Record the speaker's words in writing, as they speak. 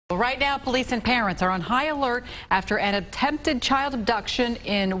Right now, police and parents are on high alert after an attempted child abduction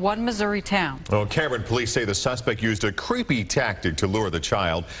in one Missouri town. Well, Cameron police say the suspect used a creepy tactic to lure the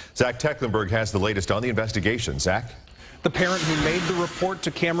child. Zach Tecklenburg has the latest on the investigation. Zach? The parent who made the report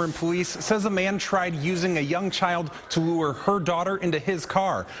to Cameron police says a man tried using a young child to lure her daughter into his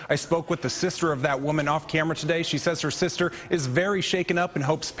car. I spoke with the sister of that woman off camera today. She says her sister is very shaken up and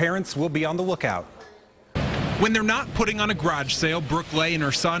hopes parents will be on the lookout. When they're not putting on a garage sale, Brooke Lay and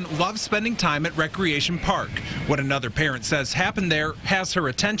her son love spending time at Recreation Park. What another parent says happened there has her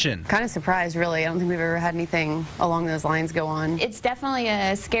attention. Kind of surprised, really. I don't think we've ever had anything along those lines go on. It's definitely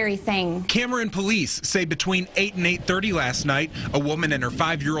a scary thing. Cameron police say between 8 and 8:30 last night, a woman and her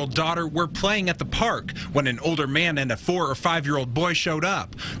 5-year-old daughter were playing at the park when an older man and a 4 or 5-year-old boy showed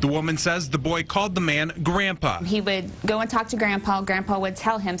up. The woman says the boy called the man Grandpa. He would go and talk to Grandpa. Grandpa would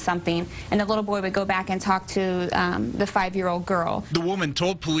tell him something, and the little boy would go back and talk to the 5-year-old girl. The woman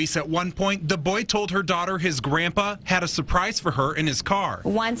told police at one point the boy told her daughter his grandpa had a surprise for her in his car.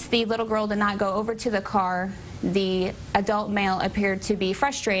 Once the little girl did not go over to the car, the adult male appeared to be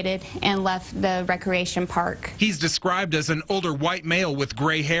frustrated and left the recreation park. He's described as an older white male with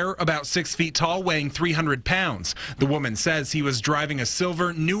gray hair, about 6 feet tall, weighing 300 pounds. The woman says he was driving a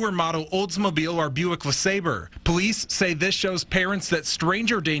silver, newer model Oldsmobile or Buick LeSabre. Police say this shows parents that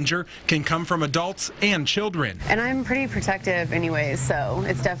stranger danger can come from adults and children. And I'm pretty protective anyways, so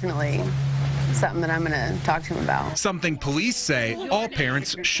it's definitely something that I'm going to talk to him about. Something police say all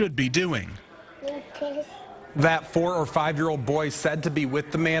parents should be doing. That 4 or 5-year-old boy said to be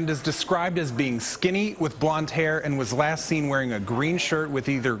with the man is described as being skinny with blonde hair and was last seen wearing a green shirt with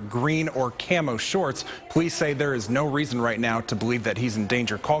either green or camo shorts. Police say there is no reason right now to believe that he's in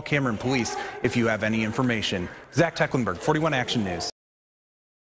danger. Call Cameron Police if you have any information. Zach Tecklenburg, 41 Action News.